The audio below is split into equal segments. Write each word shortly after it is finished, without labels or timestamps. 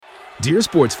Dear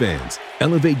sports fans,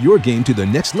 elevate your game to the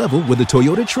next level with a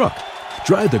Toyota truck.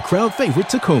 Drive the crowd favorite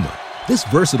Tacoma. This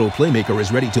versatile playmaker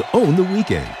is ready to own the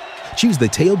weekend. Choose the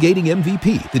tailgating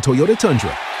MVP, the Toyota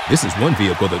Tundra. This is one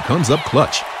vehicle that comes up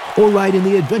clutch. Or ride in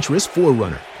the adventurous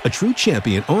 4Runner, a true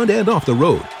champion on and off the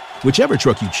road. Whichever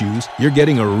truck you choose, you're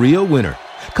getting a real winner.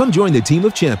 Come join the team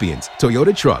of champions,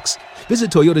 Toyota Trucks. Visit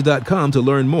Toyota.com to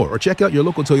learn more or check out your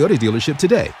local Toyota dealership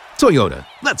today. Toyota,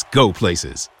 let's go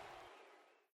places.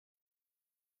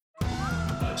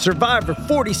 Survivor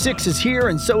 46 is here,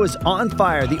 and so is On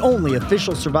Fire, the only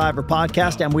official Survivor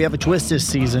podcast, and we have a twist this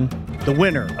season. The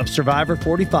winner of Survivor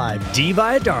 45, Dee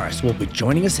Valladares, will be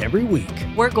joining us every week.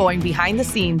 We're going behind the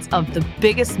scenes of the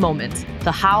biggest moments,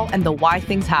 the how and the why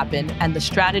things happen, and the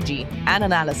strategy and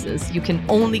analysis you can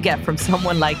only get from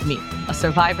someone like me, a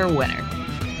Survivor winner.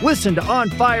 Listen to On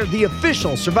Fire, the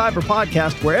official Survivor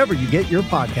podcast, wherever you get your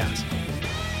podcast.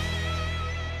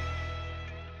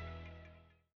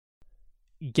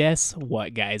 Guess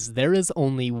what, guys? There is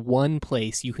only one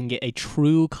place you can get a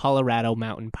true Colorado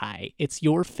mountain pie. It's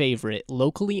your favorite,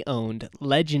 locally owned,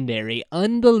 legendary,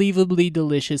 unbelievably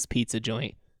delicious pizza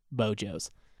joint,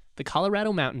 Bojo's. The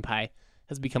Colorado mountain pie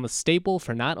has become a staple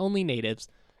for not only natives,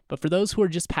 but for those who are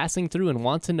just passing through and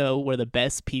want to know where the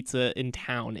best pizza in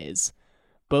town is.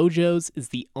 Bojo's is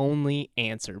the only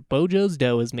answer. Bojo's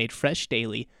dough is made fresh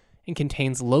daily and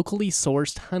contains locally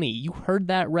sourced honey. You heard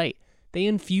that right. They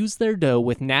infuse their dough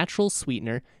with natural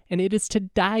sweetener, and it is to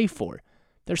die for.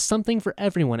 There's something for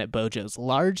everyone at Bojo's.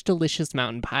 Large, delicious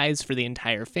mountain pies for the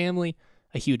entire family,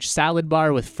 a huge salad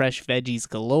bar with fresh veggies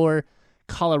galore,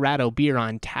 Colorado beer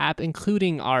on tap,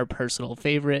 including our personal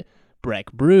favorite, Breck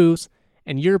Brews,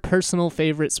 and your personal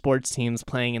favorite sports teams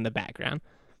playing in the background.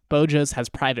 Bojo's has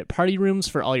private party rooms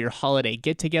for all your holiday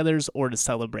get-togethers or to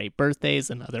celebrate birthdays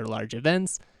and other large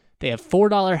events. They have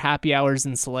 $4 happy hours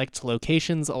in select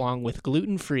locations, along with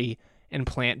gluten-free and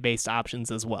plant-based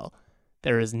options as well.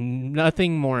 There is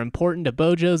nothing more important to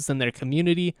Bojo's than their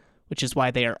community, which is why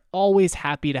they are always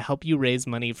happy to help you raise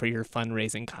money for your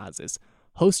fundraising causes.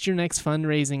 Host your next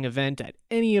fundraising event at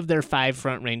any of their 5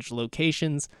 Front Range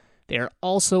locations. They are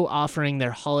also offering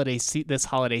their this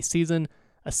holiday season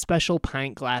a special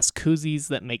pint glass koozies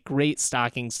that make great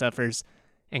stocking stuffers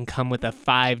and come with a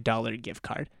 $5 gift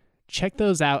card. Check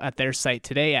those out at their site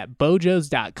today at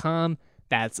bojos.com.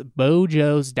 That's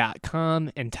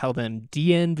bojos.com, and tell them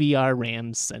DNVR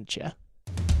Rams sent you.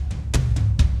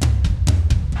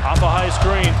 Off a high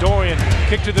screen, Dorian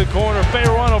kick to the corner,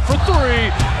 Bejarano for 3.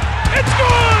 It's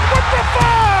good with the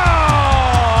foul!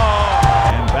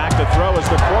 And back to throw is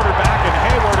the quarterback, and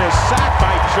Hayward is sacked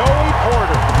by Joey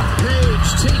Porter. Page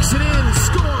takes it in,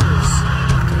 scores.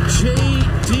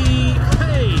 J.D.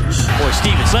 Boy,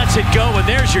 Stevens lets it go, and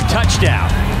there's your touchdown.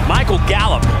 Michael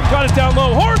Gallup. Got it down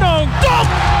low. Hornung. Dunk!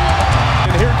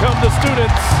 And here come the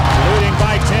students. Leading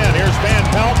by 10. Here's Van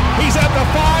Pelt. He's at the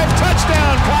 5.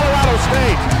 Touchdown, Colorado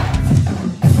State.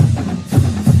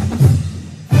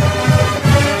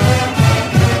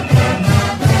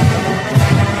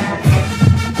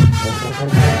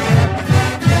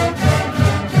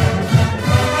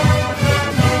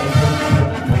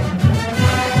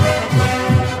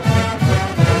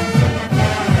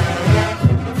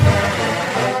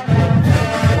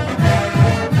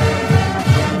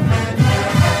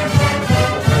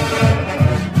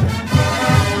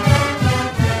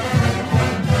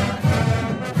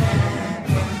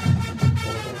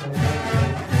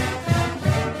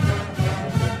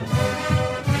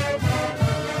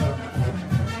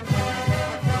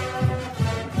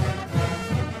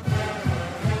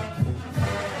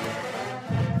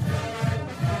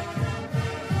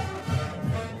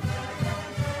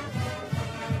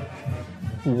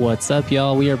 What's up,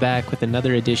 y'all? We are back with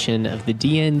another edition of the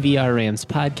DNVR Rams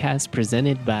podcast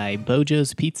presented by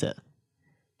Bojo's Pizza.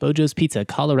 Bojo's Pizza,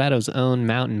 Colorado's own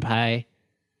mountain pie.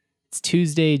 It's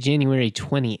Tuesday, January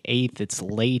 28th. It's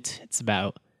late. It's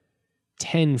about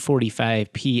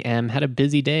 10:45 p.m. Had a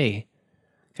busy day.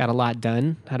 Got a lot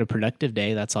done. Had a productive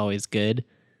day. That's always good.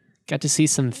 Got to see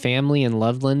some family in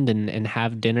Loveland and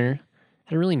have dinner.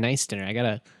 Had a really nice dinner. I got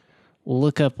to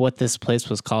look up what this place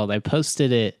was called. I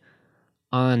posted it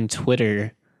on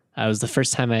Twitter. It was the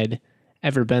first time I'd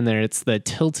ever been there. It's the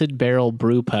Tilted Barrel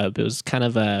Brew Pub. It was kind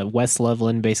of a West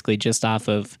Loveland, basically just off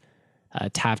of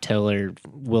Taft Hill or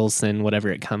Wilson, whatever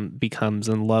it becomes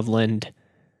in Loveland.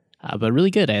 But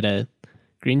really good. I had a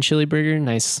green chili burger,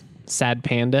 nice Sad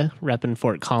Panda, repping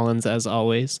Fort Collins as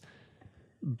always.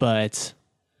 But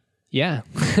yeah,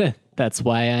 that's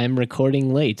why I'm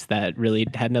recording late. That really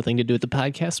had nothing to do with the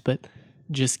podcast, but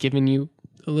just giving you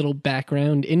a little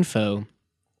background info.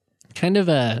 Kind of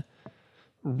a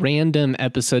random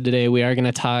episode today. We are going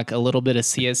to talk a little bit of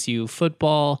CSU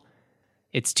football.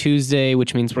 It's Tuesday,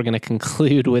 which means we're going to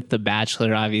conclude with The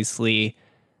Bachelor, obviously.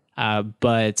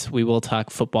 But we will talk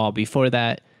football before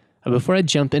that. Before I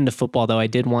jump into football, though, I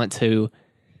did want to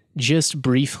just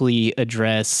briefly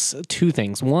address two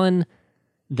things. One,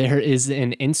 there is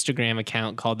an Instagram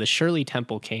account called the Shirley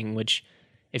Temple King, which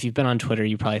if you've been on Twitter,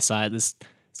 you probably saw it. It's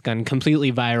gone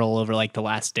completely viral over like the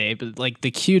last day, but like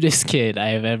the cutest kid I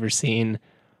have ever seen.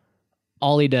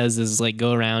 All he does is like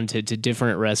go around to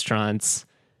different restaurants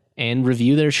and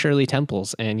review their Shirley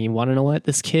Temples. And you want to know what?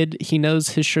 This kid, he knows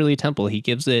his Shirley Temple. He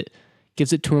gives it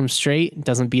to him straight,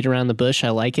 doesn't beat around the bush. I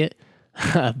like it.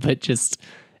 But just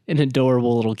an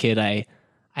adorable little kid. I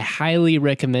highly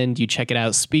recommend you check it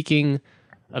out. Speaking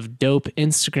of dope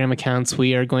Instagram accounts,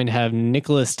 we are going to have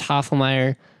Nicholas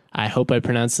Toffelmeyer. I hope I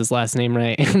pronounced his last name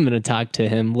right. I'm going to talk to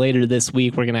him later this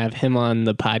week. We're going to have him on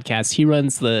the podcast. He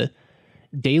runs the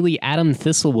Daily Adam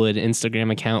Thistlewood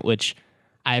Instagram account, which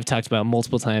I have talked about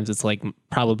multiple times. It's like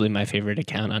probably my favorite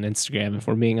account on Instagram, if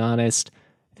we're being honest.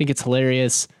 I think it's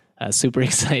hilarious. Super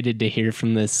excited to hear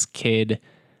from this kid,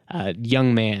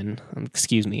 young man,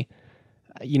 excuse me.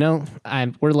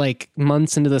 We're like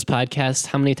months into this podcast.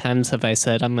 How many times have I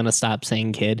said I'm going to stop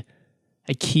saying kid?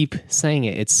 I keep saying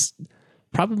it. It's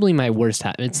probably my worst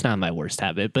habit. It's not my worst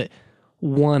habit, but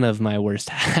one of my worst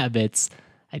habits.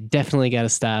 I definitely got to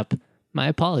stop. My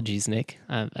apologies, Nick.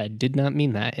 I did not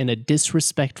mean that in a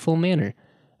disrespectful manner.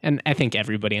 And I think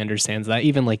everybody understands that.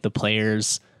 Even like the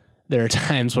players, there are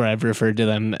times where I've referred to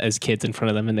them as kids in front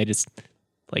of them and they just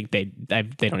like, they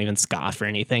don't even scoff or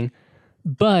anything.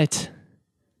 But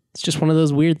it's just one of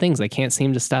those weird things I can't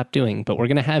seem to stop doing. But we're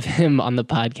going to have him on the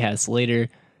podcast later,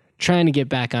 trying to get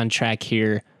back on track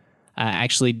here.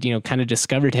 Actually, kind of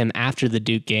discovered him after the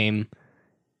Duke game.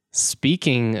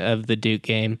 Speaking of the Duke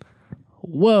game,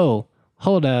 whoa,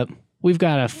 hold up. We've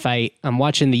got a fight. I'm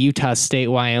watching the Utah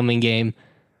State-Wyoming game.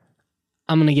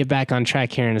 I'm going to get back on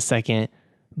track here in a second,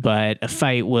 but a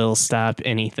fight will stop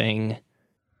anything.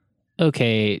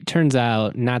 Okay, turns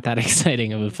out not that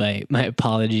exciting of a fight. My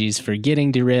apologies for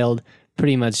getting derailed.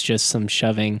 Pretty much just some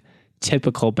shoving.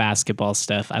 Typical basketball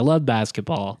stuff. I love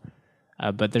basketball,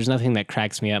 but there's nothing that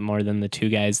cracks me up more than the two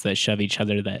guys that shove each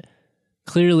other that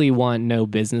clearly want no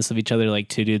business of each other, like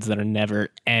two dudes that are never,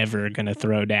 ever going to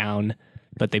throw down,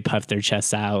 but they puff their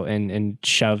chests out and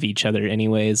shove each other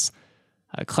anyways.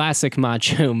 A classic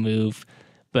macho move.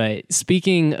 But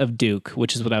speaking of Duke,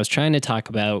 which is what I was trying to talk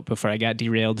about before I got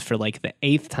derailed for like the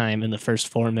 8th time in the first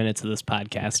 4 minutes of this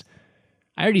podcast,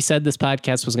 I already said this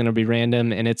podcast was going to be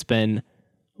random, and it's been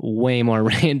way more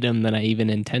random than I even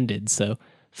intended. So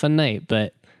fun night.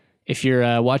 But if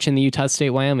you're watching the Utah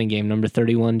State-Wyoming game, number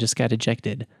 31 just got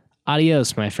ejected.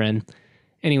 Adios, my friend.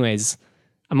 Anyways,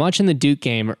 I'm watching the Duke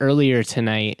game earlier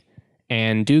tonight,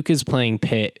 and Duke is playing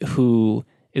Pitt, who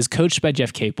is coached by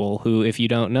Jeff Capel, who, if you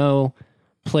don't know,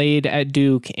 played at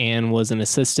Duke and was an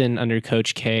assistant under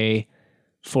Coach K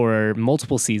for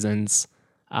multiple seasons.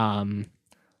 I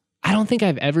don't think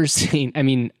I've ever seen... I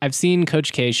mean, I've seen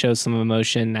Coach K show some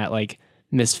emotion at, like,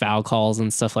 missed foul calls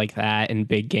and stuff like that in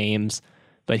big games.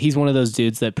 But he's one of those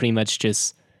dudes that pretty much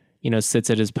just, sits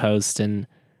at his post and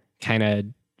kind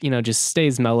of, just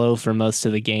stays mellow for most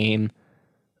of the game.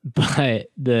 But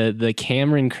the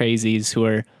Cameron Crazies, who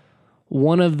are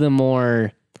one of the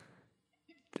more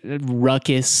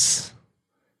ruckus,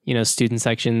 student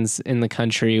sections in the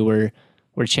country, were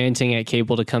chanting at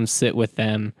Cable to come sit with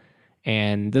them.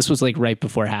 And this was like right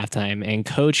before halftime. And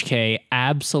Coach K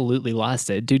absolutely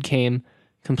lost it. Dude came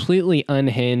completely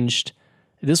unhinged.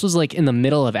 This was like in the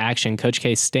middle of action. Coach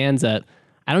K stands up.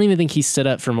 I don't even think he stood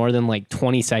up for more than like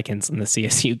 20 seconds in the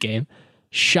CSU game.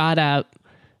 Shot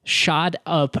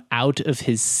up out of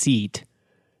his seat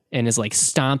and is like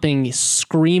stomping,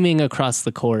 screaming across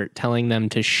the court, telling them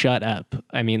to shut up.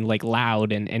 I mean, like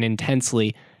loud and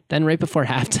intensely. Then right before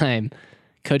halftime,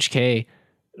 Coach K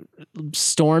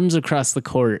storms across the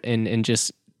court and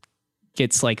just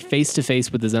gets like face to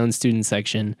face with his own student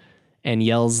section and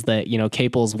yells that,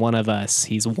 Capel's one of us.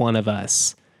 He's one of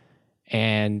us.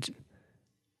 And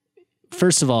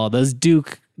first of all, those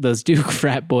Duke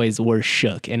frat boys were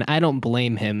shook. And I don't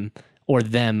blame him, or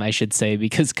them, I should say,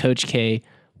 because Coach K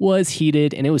was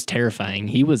heated and it was terrifying.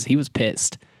 He was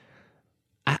pissed.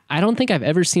 I don't think I've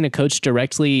ever seen a coach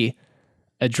directly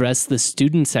address the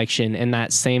student section in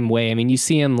that same way. I mean, you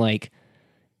see him like,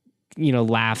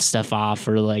 laugh stuff off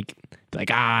or like,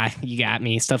 you got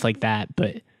me, stuff like that.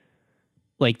 But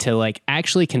like to like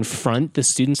actually confront the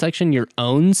student section, your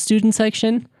own student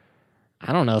section,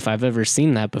 I don't know if I've ever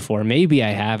seen that before. Maybe I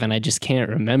have, and I just can't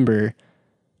remember.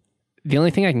 the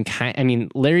only thing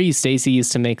Larry Eustachy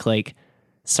used to make like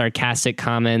sarcastic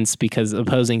comments because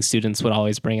opposing students would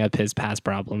always bring up his past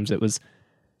problems. It was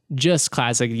just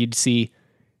classic. You'd see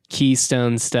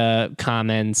Keystone stuff,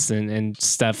 comments and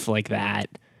stuff like that.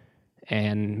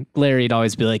 And Larry'd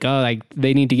always be like, oh, like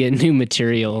they need to get new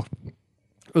material.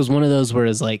 It was one of those where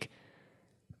it's like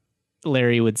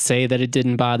Larry would say that it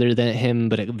didn't bother him,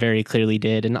 but it very clearly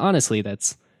did. And honestly,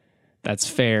 that's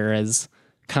fair, as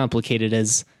complicated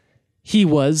as he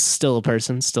was, still a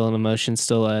person, still an emotion,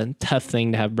 still a tough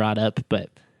thing to have brought up. But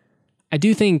I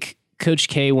do think Coach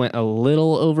K went a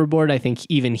little overboard. I think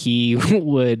even he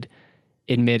would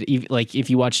admit, like if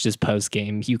you watched his post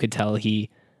game, you could tell he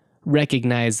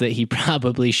recognized that he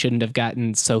probably shouldn't have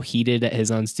gotten so heated at his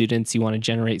own students. You want to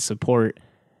generate support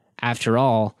after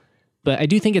all. But I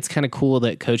do think it's kind of cool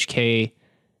that Coach K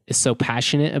is so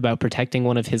passionate about protecting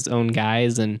one of his own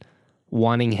guys and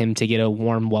wanting him to get a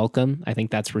warm welcome. I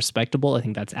think that's respectable. I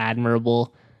think that's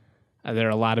admirable. There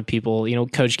are a lot of people,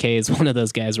 Coach K is one of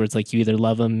those guys where it's like you either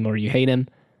love him or you hate him.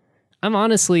 I'm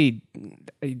honestly,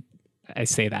 I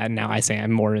say that, and now I say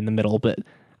I'm more in the middle, but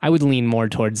I would lean more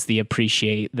towards the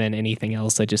appreciate than anything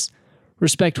else. I just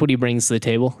respect what he brings to the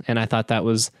table, and I thought that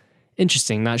was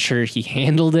interesting. Not sure he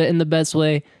handled it in the best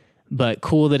way, but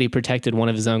cool that he protected one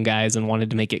of his own guys and wanted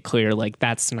to make it clear, like,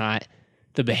 that's not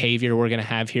the behavior we're going to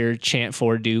have here. Chant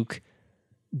for Duke.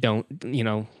 Don't,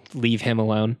 leave him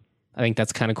alone. I think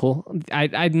that's kind of cool.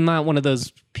 I'm not one of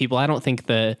those people. I don't think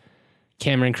the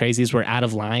Cameron Crazies were out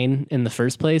of line in the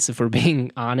first place, if we're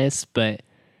being honest, but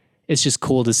it's just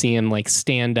cool to see him like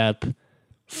stand up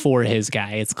for his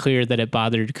guy. It's clear that it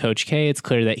bothered Coach K. It's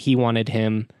clear that he wanted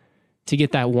him to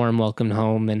get that warm welcome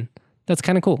home, and that's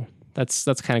kind of cool. That's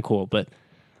kind of cool. But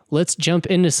let's jump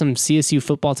into some CSU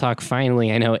football talk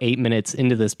finally. I know 8 minutes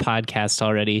into this podcast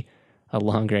already,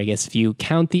 longer, I guess, if you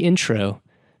count the intro.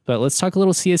 But let's talk a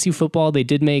little CSU football. They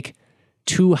did make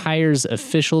 2 hires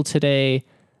official today.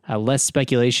 Less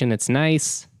speculation. It's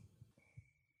nice.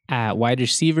 At wide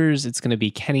receivers, it's going to be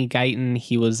Kenny Guyton.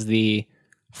 He was the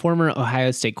former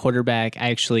Ohio State quarterback. I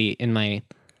actually, in my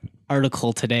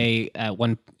article today,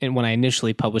 when I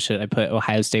initially published it, I put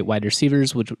Ohio State wide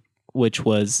receivers, which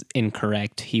was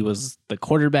incorrect. He was the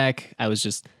quarterback. I was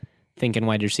just thinking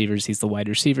wide receivers. He's the wide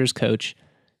receivers coach.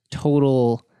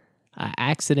 Total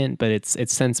accident, but it's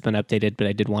since been updated. But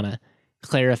I did want to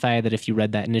clarify that if you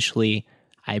read that initially,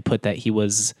 I put that he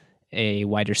was a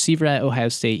wide receiver at Ohio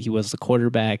State. He was the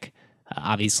quarterback.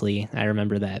 Obviously, I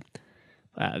remember that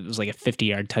it was like a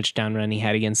 50-yard touchdown run he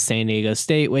had against San Diego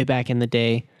State way back in the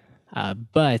day.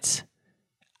 But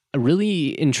a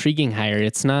really intriguing hire.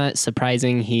 It's not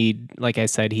surprising. Like I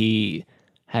said, he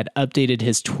had updated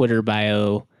his Twitter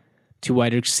bio to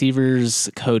wide receivers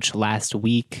coach last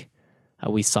week.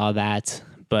 We saw that,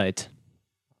 but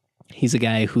he's a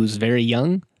guy who's very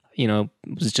young,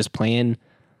 was just playing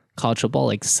college football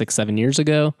like 6-7 years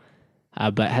ago,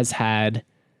 but has had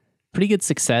pretty good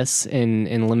success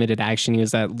in limited action. He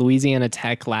was at Louisiana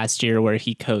Tech last year where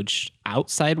he coached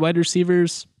outside wide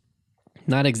receivers.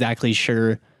 Not exactly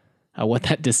sure what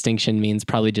that distinction means.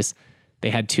 Probably just they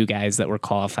had 2 guys that were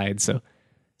qualified, so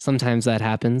sometimes that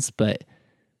happens, but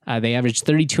they averaged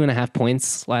 32.5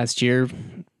 points last year.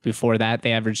 Before that,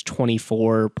 they averaged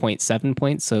 24.7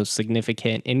 points, so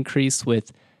significant increase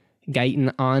with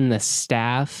Guyton on the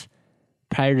staff.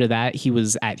 Prior to that, he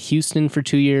was at Houston for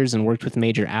 2 years and worked with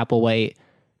Major Applewhite.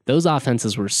 Those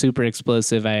offenses were super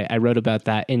explosive. I wrote about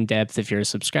that in depth. If you're a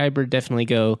subscriber, definitely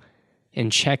go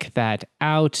and check that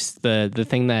out. The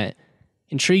thing that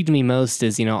intrigued me most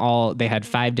is, they had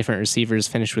 5 different receivers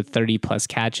finish with 30 plus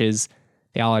catches.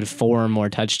 They all had 4 or more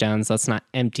touchdowns. That's not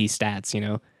empty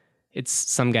stats, It's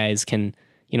some guys can,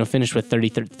 finish with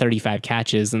 35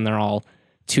 catches and they're all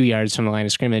 2 yards from the line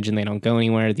of scrimmage and they don't go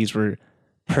anywhere. These were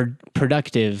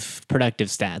productive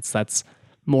stats. That's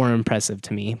more impressive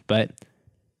to me, but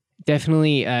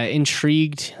definitely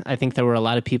intrigued. I think there were a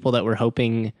lot of people that were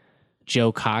hoping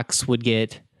Joe Cox would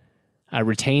get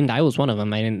retained. I was one of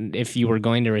them. If you were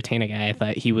going to retain a guy, I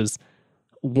thought he was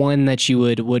one that you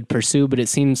would pursue, but it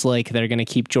seems like they're going to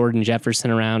keep Jordan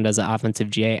Jefferson around as an offensive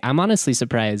GA. I'm honestly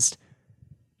surprised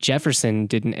Jefferson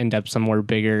didn't end up somewhere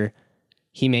bigger.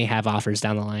 He may have offers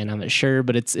down the line, I'm not sure,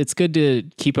 but it's good to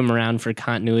keep him around for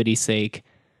continuity's sake,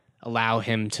 allow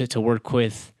him to work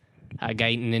with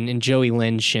Guyton and Joey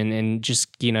Lynch and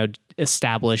just,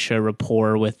 establish a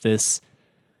rapport with this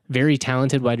very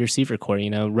talented wide receiver core.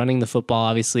 Running the football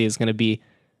obviously is going to be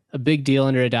a big deal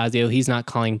under Adazio. He's not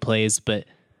calling plays, but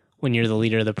when you're the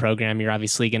leader of the program, you're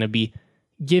obviously going to be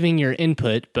giving your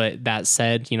input. But that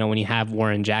said, when you have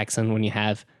Warren Jackson, when you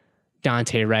have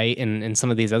Dante Wright and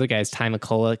some of these other guys, Ty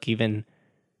McCulloch, even,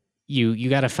 you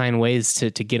got to find ways to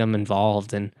get them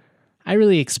involved. And I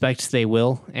really expect they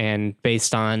will. And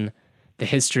based on the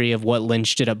history of what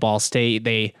Lynch did at Ball State,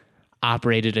 they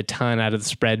operated a ton out of the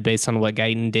spread based on what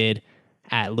Guyton did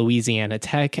at Louisiana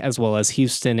Tech as well as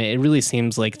Houston. It really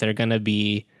seems like they're going to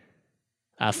be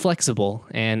flexible,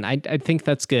 and I think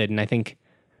that's good. And I think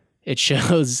it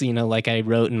shows, like I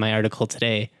wrote in my article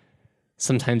today,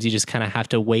 sometimes you just kind of have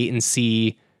to wait and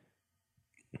see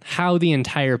how the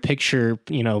entire picture,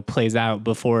 plays out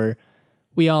before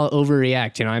we all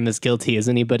overreact. I'm as guilty as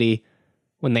anybody.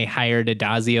 When they hired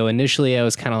Addazio initially, I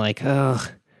was kind of like,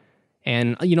 ugh.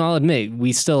 And, I'll admit,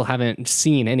 we still haven't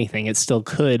seen anything. It still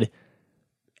could,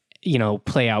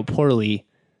 play out poorly.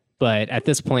 But at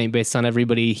this point, based on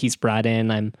everybody he's brought in,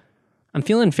 I'm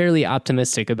feeling fairly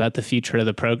optimistic about the future of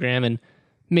the program. And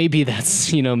maybe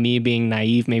that's, me being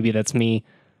naive. Maybe that's me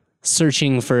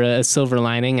searching for a silver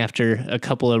lining after a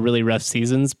couple of really rough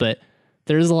seasons. But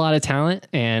there's a lot of talent,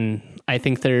 and I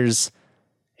think there's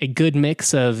a good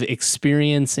mix of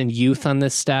experience and youth on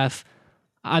this staff.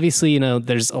 Obviously,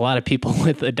 there's a lot of people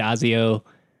with Addazio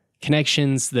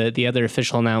connections. The other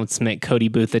official announcement, Cody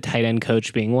Booth, the tight end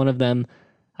coach, being one of them.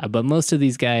 But most of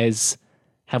these guys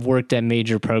have worked at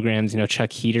major programs.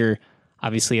 Chuck Heater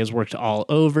obviously has worked all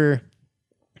over.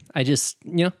 I just,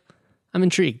 I'm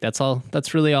intrigued. That's all.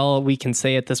 That's really all we can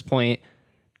say at this point.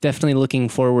 Definitely looking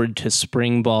forward to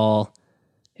spring ball.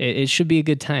 It should be a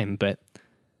good time, but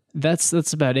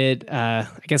that's about it. I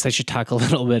guess I should talk a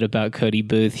little bit about Cody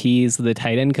Booth. He's the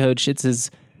tight end coach. It's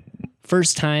his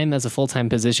first time as a full-time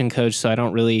position coach, so I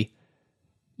don't really,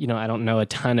 I don't know a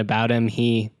ton about him.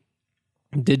 He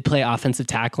did play offensive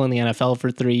tackle in the NFL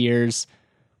for 3 years,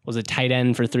 was a tight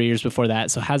end for 3 years before that,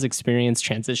 so has experience,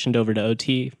 transitioned over to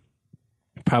OT.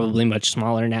 Probably much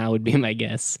smaller now would be my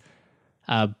guess.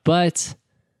 But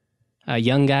a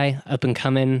young guy, up and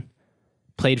coming,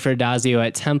 played for Addazio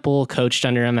at Temple, coached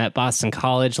under him at Boston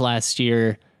College last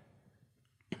year.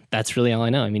 That's really all I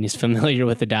know. I mean, he's familiar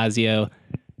with Addazio.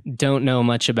 Don't know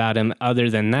much about him other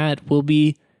than that. We'll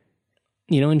be,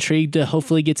 intrigued to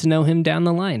hopefully get to know him down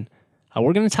the line.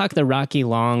 We're going to talk the Rocky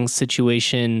Long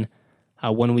situation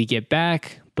when we get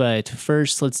back. But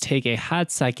first, let's take a hot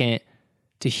second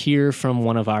to hear from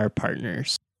one of our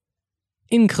partners.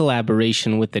 In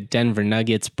collaboration with the Denver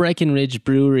Nuggets, Breckenridge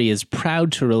Brewery is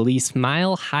proud to release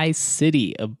Mile High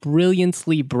City, a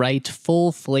brilliantly bright,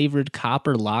 full-flavored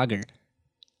copper lager.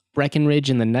 Breckenridge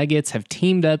and the Nuggets have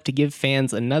teamed up to give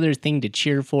fans another thing to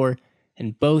cheer for,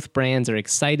 and both brands are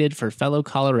excited for fellow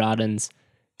Coloradans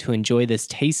to enjoy this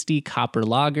tasty copper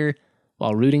lager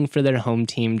while rooting for their home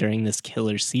team during this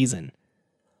killer season.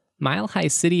 Mile High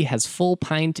City has full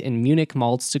pint and Munich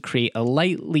malts to create a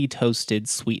lightly toasted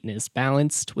sweetness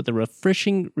balanced with a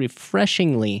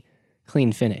refreshingly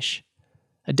clean finish.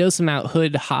 A dose of Mount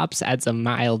Hood hops adds a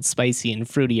mild, spicy, and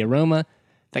fruity aroma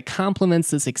that complements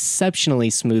this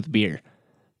exceptionally smooth beer.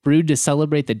 Brewed to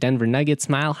celebrate the Denver Nuggets,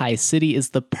 Mile High City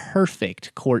is the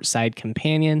perfect courtside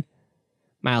companion.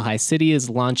 Mile High City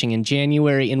is launching in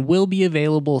January and will be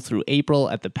available through April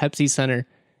at the Pepsi Center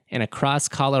and across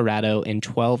Colorado in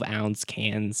 12-ounce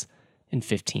cans and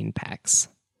 15 packs.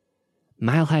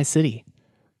 Mile High City.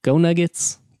 Go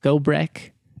Nuggets. Go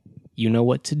Breck. You know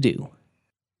what to do.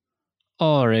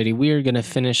 Alrighty, we are going to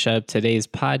finish up today's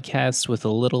podcast with a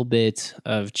little bit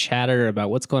of chatter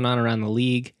about what's going on around the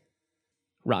league.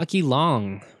 Rocky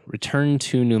Long returned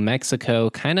to New Mexico.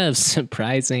 Kind of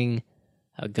surprising.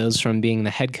 Goes from being the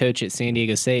head coach at San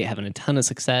Diego State, having a ton of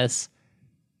success,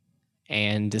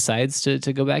 and decides to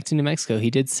go back to New Mexico. He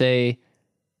did say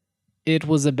it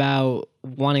was about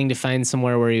wanting to find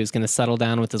somewhere where he was going to settle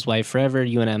down with his wife forever.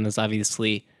 UNM is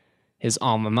obviously his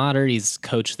alma mater. He's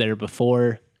coached there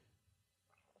before.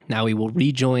 Now he will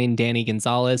rejoin Danny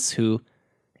Gonzalez, who,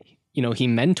 he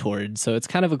mentored. So it's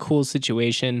kind of a cool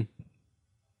situation.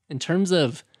 In terms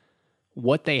of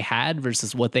what they had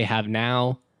versus what they have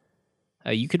now,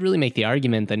 you could really make the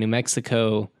argument that New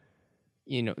Mexico,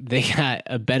 they got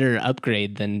a better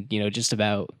upgrade than, just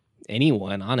about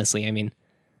anyone, honestly. I mean,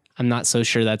 I'm not so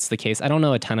sure that's the case. I don't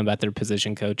know a ton about their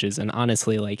position coaches, and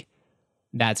honestly,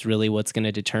 that's really what's going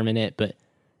to determine it. But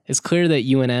it's clear that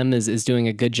UNM is doing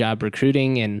a good job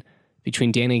recruiting, and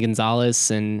between Danny Gonzalez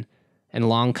and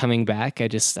Long coming back, I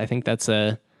think that's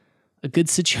a good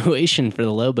situation for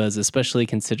the Lobos, especially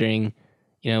considering,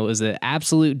 it was an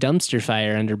absolute dumpster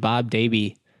fire under Bob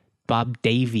Davie.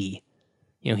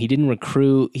 He didn't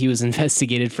recruit. He was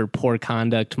investigated for poor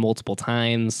conduct multiple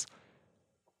times.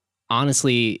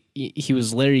 Honestly, he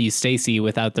was Larry Eustacey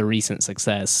without the recent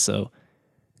success. So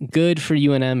good for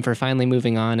UNM for finally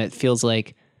moving on. It feels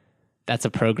like that's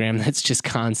a program that's just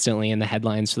constantly in the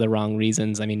headlines for the wrong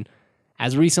reasons. I mean,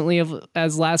 as recently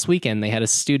as last weekend, they had a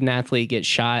student athlete get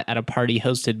shot at a party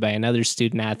hosted by another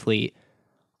student athlete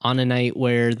on a night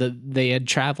where they had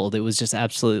traveled. It was just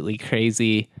absolutely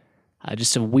crazy.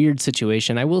 Just a weird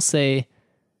situation. I will say,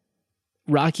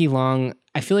 Rocky Long,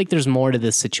 I feel like there's more to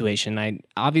this situation.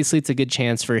 Obviously, it's a good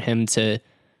chance for him to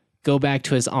go back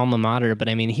to his alma mater, but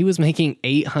I mean, he was making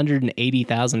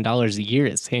 $880,000 a year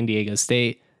at San Diego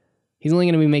State. He's only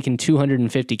going to be making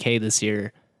 $250K this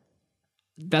year.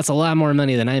 That's a lot more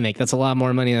money than I make. That's a lot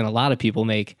more money than a lot of people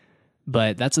make,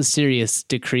 but that's a serious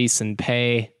decrease in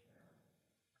pay.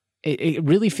 It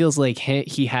really feels like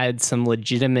he had some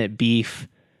legitimate beef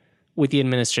with the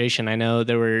administration. I know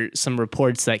there were some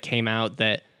reports that came out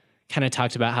that kind of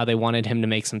talked about how they wanted him to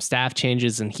make some staff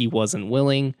changes and he wasn't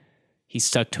willing. He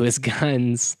stuck to his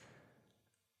guns.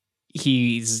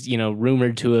 He's,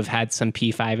 rumored to have had some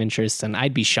P5 interests, and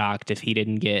I'd be shocked if he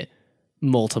didn't get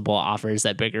multiple offers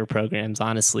at bigger programs,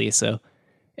 honestly. So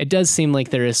it does seem like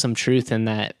there is some truth in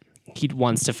that. He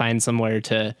wants to find somewhere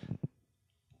to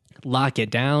lock it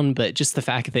down, but just the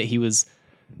fact that he was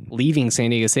leaving San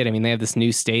Diego State, I mean, they have this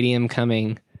new stadium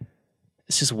coming.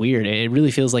 It's just weird. It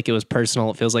really feels like it was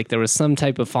personal. It feels like there was some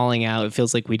type of falling out. It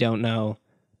feels like we don't know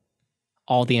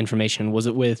all the information. Was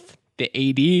it with the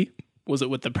AD? Was it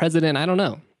with the president? I don't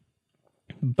know.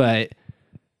 But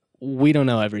we don't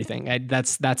know everything.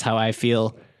 That's how I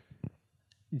feel.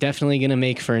 Definitely going to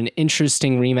make for an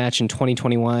interesting rematch in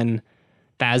 2021.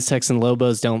 The Aztecs and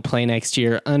Lobos don't play next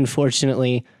year,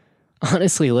 unfortunately.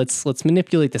 Honestly, let's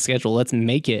manipulate the schedule. Let's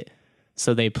make it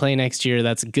so they play next year.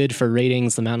 That's good for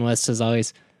ratings. The Mountain West is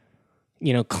always,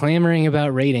 clamoring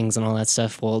about ratings and all that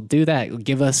stuff. Well, do that.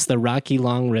 Give us the Rocky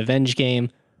Long revenge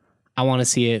game. I want to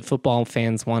see it. Football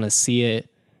fans want to see it.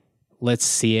 Let's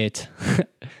see it.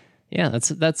 Yeah,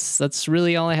 that's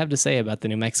really all I have to say about the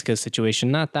New Mexico situation.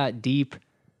 Not that deep,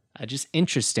 just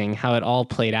interesting how it all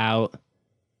played out.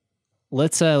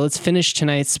 Let's finish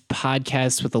tonight's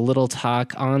podcast with a little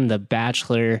talk on The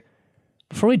Bachelor.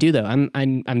 Before we do though,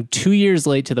 I'm 2 years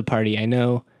late to the party. I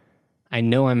know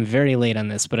I'm very late on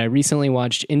this, but I recently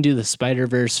watched Into the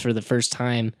Spider-Verse for the first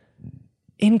time.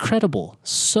 Incredible.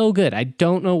 So good. I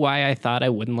don't know why I thought I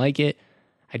wouldn't like it.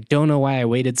 I don't know why I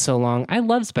waited so long. I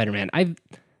love Spider-Man.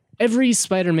 Every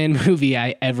Spider-Man movie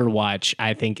I ever watch,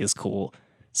 I think is cool.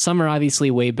 Some are obviously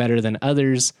way better than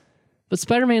others, but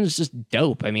Spider-Man is just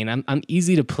dope. I mean, I'm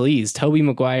easy to please. Tobey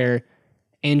Maguire,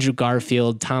 Andrew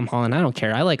Garfield, Tom Holland, I don't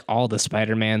care. I like all the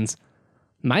Spider-Mans.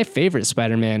 My favorite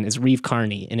Spider-Man is Reeve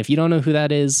Carney, and if you don't know who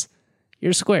that is,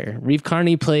 you're square. Reeve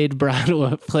Carney played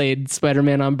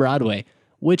Spider-Man on Broadway,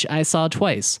 which I saw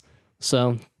twice.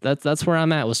 So that's where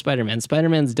I'm at with Spider-Man.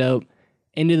 Spider-Man's dope.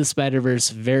 Into the Spider-Verse,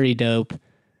 very dope.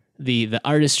 The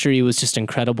artistry was just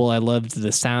incredible. I loved the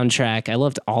soundtrack. I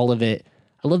loved all of it.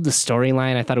 I loved the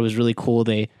storyline. I thought it was really cool.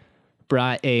 They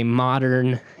brought a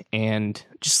modern and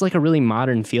just like a really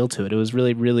modern feel to it. It was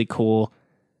really, really cool.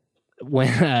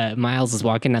 When Miles is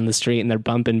walking down the street and they're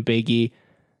bumping Biggie,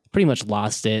 pretty much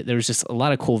lost it. There was just a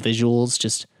lot of cool visuals,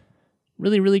 just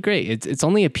really, really great. It's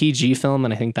only a PG film,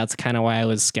 and I think that's kind of why I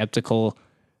was skeptical,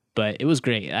 but it was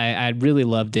great. I really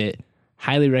loved it.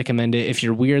 Highly recommend it. If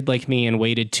you're weird like me and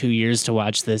waited 2 years to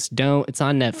watch this, don't. It's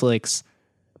on Netflix.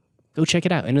 Go check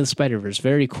it out. Into the Spider-Verse.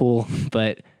 Very cool.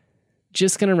 But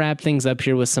just going to wrap things up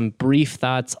here with some brief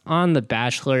thoughts on The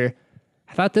Bachelor.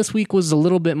 I thought this week was a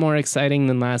little bit more exciting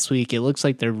than last week. It looks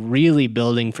like they're really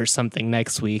building for something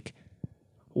next week.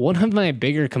 One of my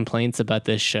bigger complaints about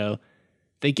this show,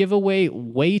 they give away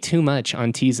way too much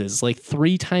on teases. Like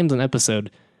 3 times an episode,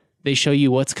 they show you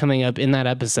what's coming up in that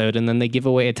episode, and then they give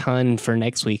away a ton for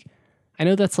next week. I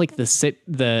know that's like the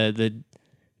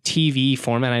TV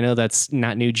format. I know that's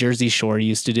not New Jersey Shore.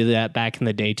 Used to do that back in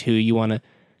the day too. You want to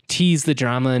tease the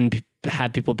drama and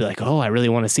have people be like, oh, I really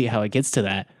want to see how it gets to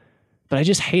that. But I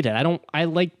just hate it. I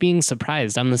like being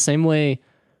surprised. I'm the same way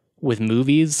with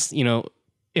movies.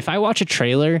 If I watch a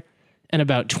trailer and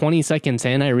about 20 seconds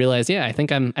in, I realize, yeah, I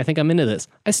think I'm into this,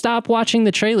 I stop watching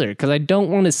the trailer because I don't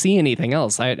want to see anything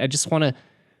else. I just want to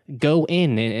go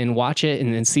in and watch it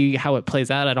and see how it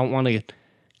plays out. I don't want to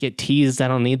get teased. I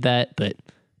don't need that, but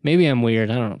maybe I'm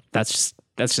weird. I don't know. That's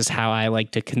just how I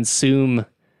like to consume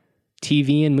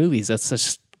TV and movies. That's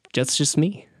just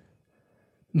me.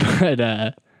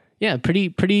 But yeah,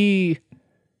 pretty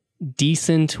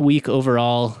decent week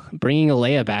overall. Bringing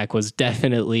Alea back was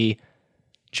definitely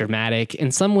dramatic.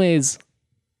 In some ways,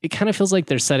 it kind of feels like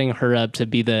they're setting her up to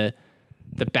be the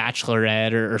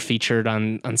Bachelorette or featured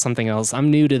on something else. I'm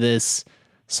new to this,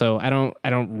 so I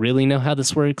don't really know how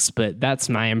this works, but that's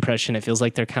my impression. It feels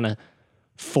like they're kind of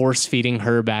force feeding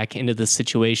her back into the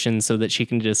situation so that she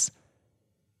can just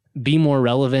be more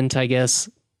relevant, I guess.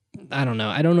 I don't know.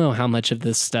 I don't know how much of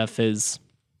this stuff is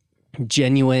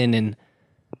genuine and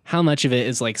how much of it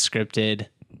is like scripted.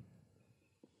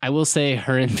 I will say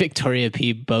her and Victoria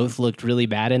P both looked really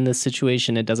bad in this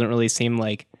situation. It doesn't really seem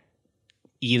like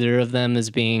either of them is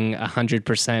being 100%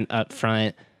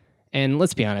 upfront. And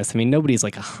let's be honest, I mean, nobody's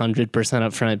like 100%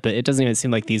 upfront, but it doesn't even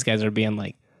seem like these guys are being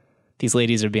like, these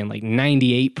ladies are being like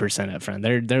 98%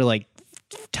 upfront. They're like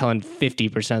telling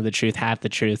 50% of the truth, half the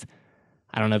truth.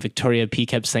 I don't know. Victoria P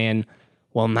kept saying,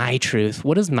 well, my truth.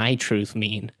 What does my truth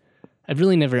mean? I've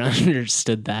really never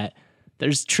understood that.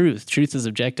 There's truth. Truth is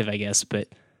objective, I guess, but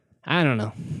I don't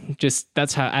know. Just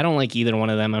that's how I don't like either one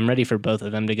of them. I'm ready for both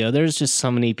of them to go. There's just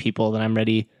so many people that I'm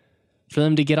ready for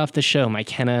them to get off the show.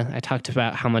 McKenna, I talked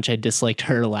about how much I disliked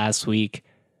her last week.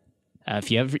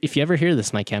 If you ever hear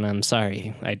this, McKenna, I'm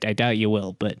sorry. I doubt you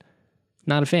will, but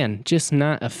not a fan. Just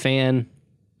not a fan.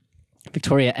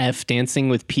 Victoria F dancing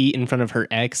with Pete in front of her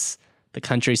ex, the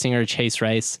country singer Chase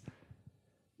Rice.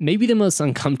 Maybe the most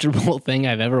uncomfortable thing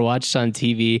I've ever watched on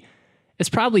TV. It's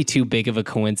probably too big of a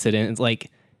coincidence.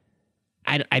 Like,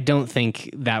 I don't think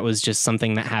that was just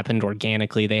something that happened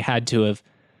organically. They had to have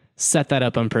set that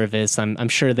up on purpose. I'm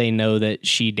sure they know that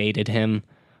she dated him.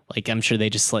 Like, I'm sure they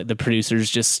just, like, the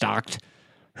producers just stalked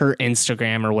her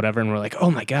Instagram or whatever and were like, oh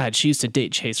my God, she used to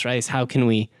date Chase Rice. How can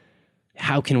we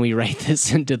write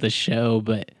this into the show?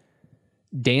 But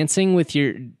dancing with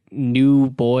your new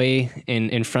boy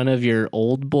in front of your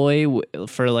old boy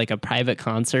for like a private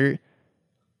concert,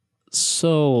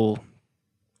 so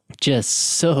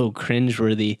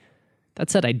cringeworthy. That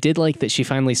said, I did like that she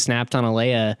finally snapped on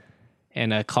Alea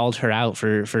and called her out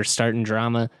for starting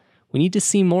drama. We need to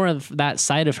see more of that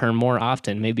side of her more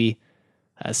often. Maybe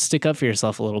stick up for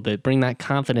yourself a little bit. Bring that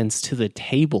confidence to the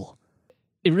table.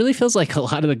 It really feels like a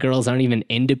lot of the girls aren't even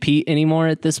into Pete anymore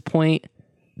at this point.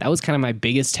 That was kind of my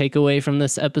biggest takeaway from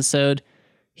this episode.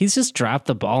 He's just dropped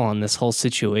the ball on this whole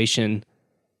situation.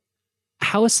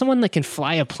 How is someone that can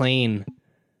fly a plane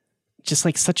just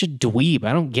like such a dweeb?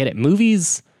 I don't get it.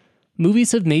 Movies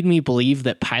have made me believe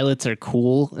that pilots are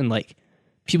cool and like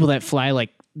people that fly like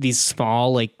these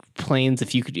small like planes,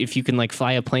 if you can like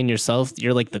fly a plane yourself,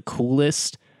 you're like the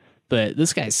coolest. But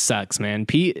this guy sucks, man.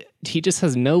 Pete, he just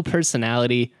has no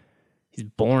personality. He's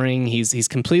boring. He's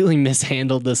completely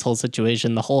mishandled this whole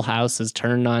situation. The whole house has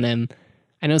turned on him.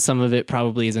 I know some of it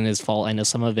probably isn't his fault. I know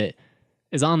some of it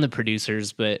is on the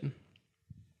producers, but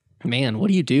man, what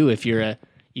do you do if you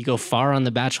go far on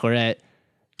The Bachelorette,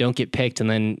 don't get picked, and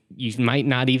then you might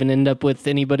not even end up with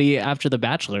anybody after The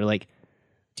Bachelor? Like,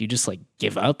 do you just like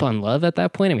give up on love at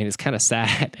that point? I mean, it's kind of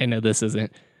sad. I know this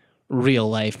isn't real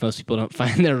life. Most people don't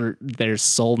find their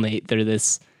soulmate through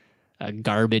this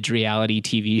garbage reality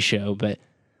TV show, but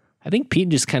I think Pete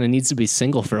just kind of needs to be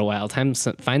single for a while. Find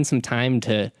some time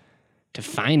to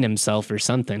find himself or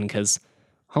something, because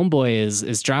homeboy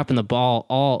is dropping the ball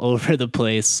all over the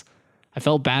place. I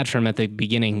felt bad for him at the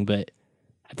beginning, but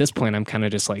at this point, I'm kind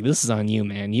of just like, this is on you,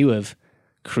 man. You have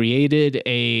created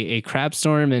a crap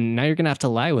storm, and now you're gonna have to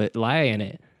lie in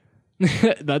it.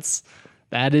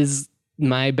 That is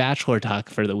my Bachelor talk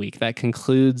for the week. That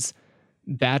concludes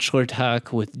Bachelor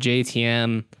talk with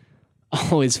JTM.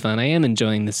 Always fun. I am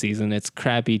enjoying the season. It's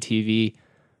crappy TV,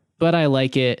 but I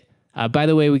like it. By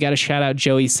the way, we got to shout out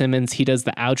Joey Simmons. He does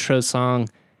the outro song,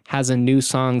 has a new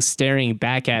song, Staring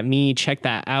Back at Me. Check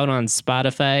that out on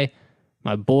Spotify.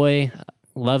 My boy,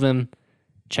 love him.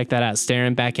 Check that out,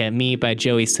 Staring Back at Me by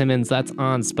Joey Simmons. That's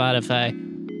on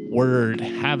Spotify. Word.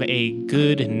 Have a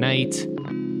good night.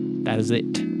 That is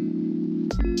it.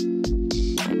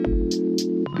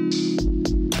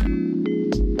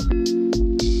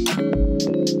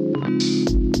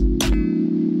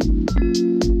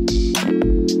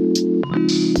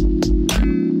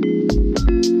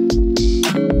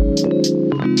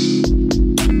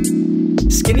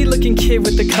 Kid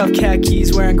with the cuff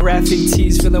khakis, wearing graphic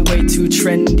tees, feeling way too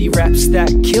trendy. Raps that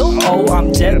kill, oh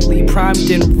I'm deadly, primed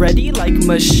and ready like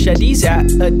machetes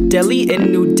at a deli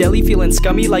in New Delhi. Feeling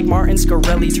scummy like Martin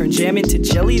Scarelli, turn jam into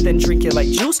jelly, then drink it like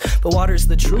juice. But water's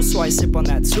the truth, so I sip on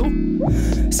that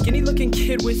too. Skinny looking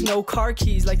kid with no car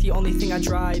keys, like the only thing I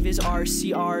drive is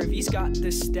RCRV's. Got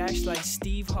the stash like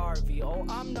Steve Harvey, oh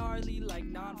I'm gnarly like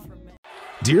non-fermented.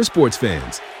 Dear sports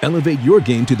fans, elevate your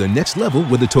game to the next level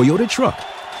with a Toyota truck.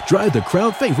 Drive the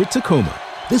crowd favorite Tacoma.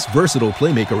 This versatile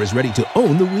playmaker is ready to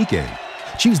own the weekend.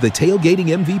 Choose the tailgating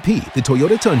MVP, the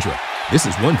Toyota Tundra. This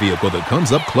is one vehicle that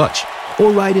comes up clutch.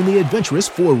 Or ride in the adventurous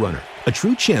 4Runner, a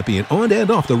true champion on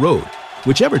and off the road.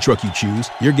 Whichever truck you choose,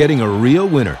 you're getting a real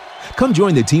winner. Come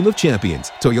join the team of champions,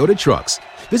 Toyota Trucks.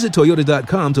 Visit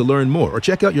Toyota.com to learn more or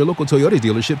check out your local Toyota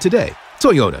dealership today.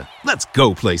 Toyota, let's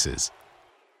go places.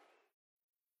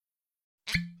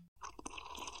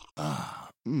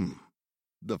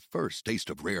 The first taste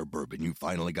of rare bourbon you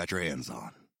finally got your hands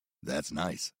on. That's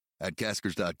nice. At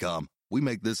Caskers.com, we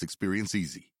make this experience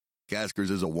easy.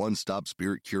 Caskers is a one-stop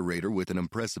spirit curator with an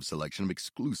impressive selection of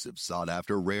exclusive,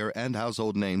 sought-after, rare, and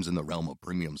household names in the realm of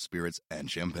premium spirits and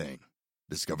champagne.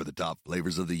 Discover the top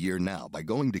flavors of the year now by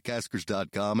going to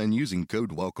Caskers.com and using code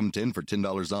WELCOME10 for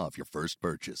 $10 off your first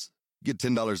purchase. Get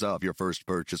 $10 off your first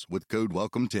purchase with code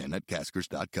WELCOME10 at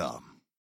Caskers.com.